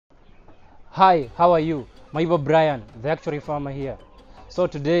Hi, how are you? Maibo Brian, the actuary farmer here. So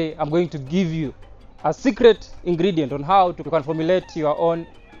today I'm going to give you a secret ingredient on how you can formulate your own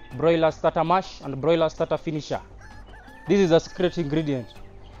broiler starter mash and broiler starter finisher. This is a secret ingredient.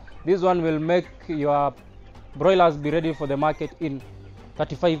 This one will make your broilers be ready for the market in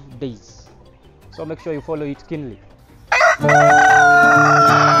 35 days. So make sure you follow it keenly.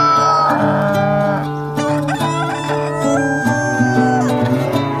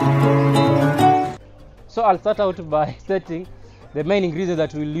 So I'll start out by stating the main ingredients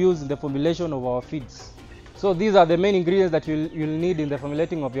that we'll use in the formulation of our feeds. So these are the main ingredients that you'll need in the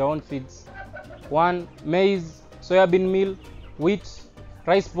formulating of your own feeds. 1. Maize, soybean meal, wheat,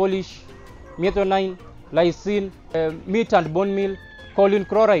 rice polish, methionine, lysine, meat and bone meal, choline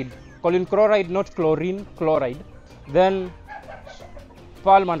chloride, not chlorine, chloride. Then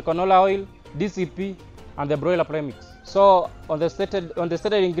palm and canola oil, DCP, and the broiler premix. So on the stated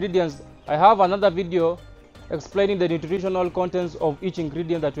ingredients, I have another video explaining the nutritional contents of each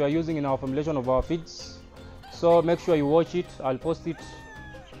ingredient that we are using in our formulation of our feeds. So make sure you watch it. I'll post it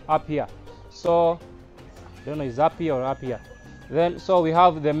up here. So I don't know, is up here or up here. Then so we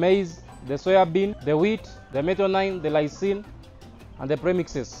have the maize, the soybean, the wheat, the methionine, the lysine, and the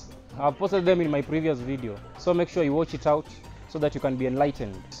premixes. I've posted them in my previous video. So make sure you watch it out so that you can be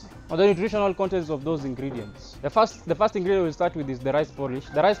enlightened on the nutritional contents of those ingredients. The first ingredient we'll start with is the rice polish.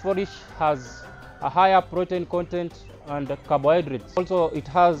 The rice polish has a higher protein content and carbohydrates. Also, it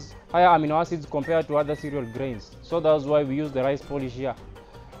has higher amino acids compared to other cereal grains. So that's why we use the rice polish here.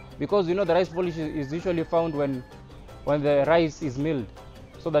 Because you know the rice polish is usually found when the rice is milled,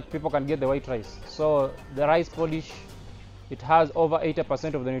 so that people can get the white rice. So the rice polish, it has over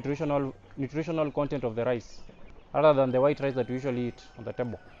 80% of the nutritional content of the rice, other than the white rice that we usually eat on the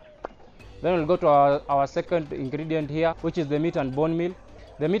table. Then we'll go to our second ingredient here, which is the meat and bone meal.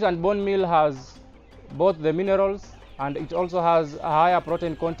 The meat and bone meal has both the minerals, and it also has a higher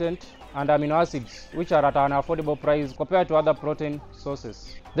protein content and amino acids, which are at an affordable price compared to other protein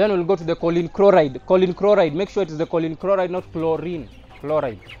sources. Then we'll go to the choline chloride. Choline chloride, make sure it is the choline chloride, not chlorine.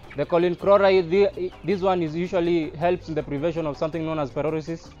 Chloride. The choline chloride, this one is usually helps in the prevention of something known as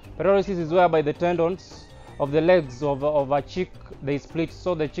paralysis. Paralysis is whereby the tendons of the legs of a chick, they split,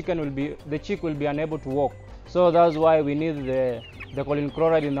 so the chick will be unable to walk. So that's why we need the choline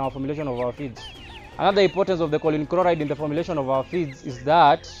chloride in our formulation of our feeds. Another importance of the choline chloride in the formulation of our feeds is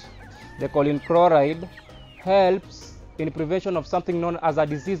that the choline chloride helps in prevention of something known as a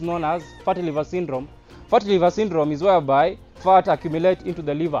disease known as fatty liver syndrome. Fatty liver syndrome is whereby fat accumulates into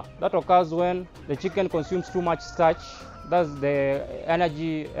the liver. That occurs when the chicken consumes too much starch. That's the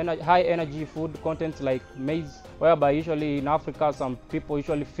high energy food contents like maize, whereby usually in Africa some people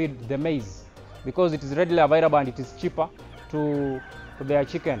usually feed the maize because it is readily available and it is cheaper to their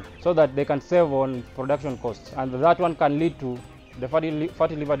chicken, so that they can save on production costs, and that one can lead to the fatty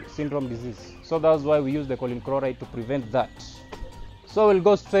liver syndrome disease. So that's why we use the choline chloride to prevent that. So we'll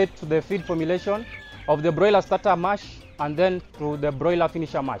go straight to the feed formulation of the broiler starter mash and then to the broiler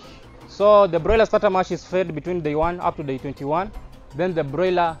finisher mash. So the broiler starter mash is fed between day 1 up to day 21. Then the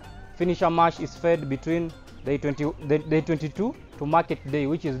broiler finisher mash is fed between day 22 to market day,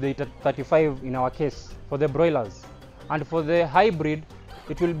 which is day 35 in our case for the broilers. And for the hybrid,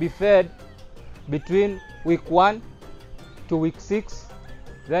 it will be fed between week 1 to week 6.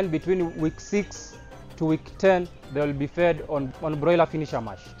 Then between week 6 to week 10, they will be fed on broiler finisher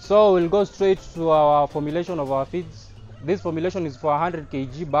mash. So we'll go straight to our formulation of our feeds. This formulation is for 100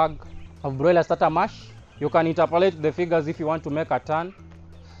 kg bag of broiler starter mash. You can interpolate the figures if you want to make a ton.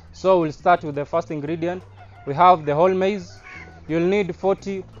 So we'll start with the first ingredient. We have the whole maize. You'll need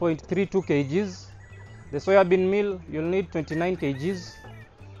 40.32 kgs. The soybean meal, you'll need 29 kgs.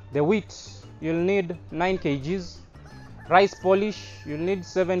 The wheat, you'll need 9 kgs. Rice polish, you'll need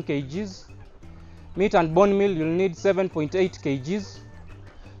 7 kgs. Meat and bone meal, you'll need 7.8 kgs.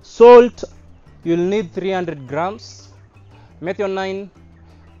 Salt, you'll need 300 grams. Methionine,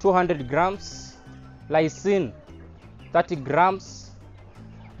 200 grams. Lysine, 30 grams.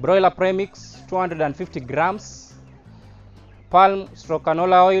 Broiler premix, 250 grams.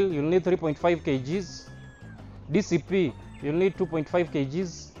 Palm/canola oil, you'll need 3.5 kgs. DCP, you'll need 2.5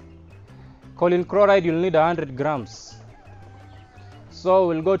 kgs. Choline chloride, you'll need 100 grams. So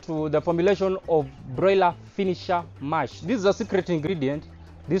we'll go to the formulation of broiler finisher mash. This is a secret ingredient.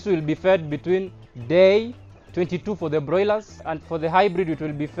 This will be fed between day 22 for the broilers, and for the hybrid it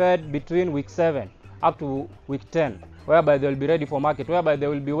will be fed between week 7 up to week 10, whereby they will be ready for market, whereby they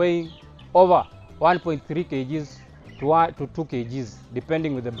will be weighing over 1.3 kgs to 2 kgs,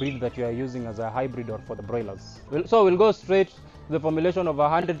 depending with the breed that you are using as a hybrid or for the broilers. So we'll go straight the formulation of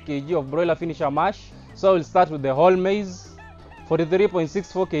 100 kg of broiler finisher mash. So we'll start with the whole maize,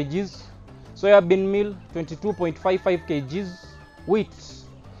 43.64 kgs, soya bean meal, 22.55 kgs, wheat,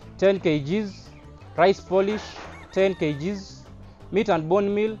 10 kgs, rice polish, 10 kgs, meat and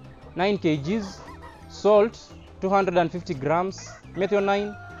bone meal, 9 kgs, salt, 250 grams,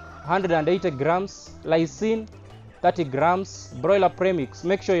 methionine, 180 grams, lysine, 30 grams, broiler premix.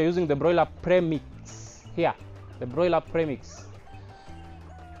 Make sure you're using the broiler premix here, the broiler premix.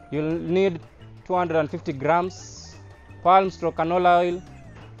 You'll need 250 grams, palm stroke canola oil,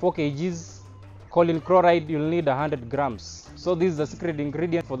 4 kgs, choline chloride, you'll need 100 grams. So this is the secret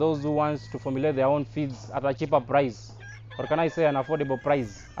ingredient for those who want to formulate their own feeds at a cheaper price, or can I say an affordable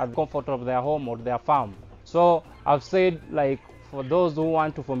price, at the comfort of their home or their farm. So I've said, like, for those who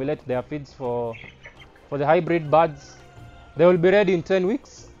want to formulate their feeds for the hybrid birds, they will be ready in 10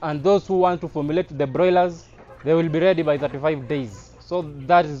 weeks, and those who want to formulate the broilers, they will be ready by 35 days. So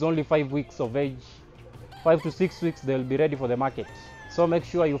that is only 5 weeks of age. 5 to 6 weeks they will be ready for the market. So make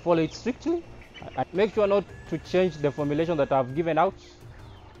sure you follow it strictly, and make sure not to change the formulation that I've given out.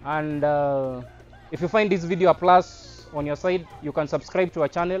 And if you find this video a plus on your side, you can subscribe to our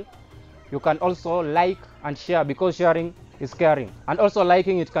channel. You can also like and share, because sharing is caring. And also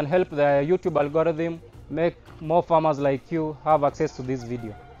liking it can help the YouTube algorithm make more farmers like you have access to this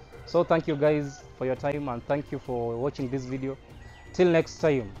video. So thank you guys for your time, and thank you for watching this video. Till next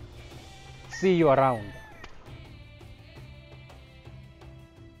time, see you around.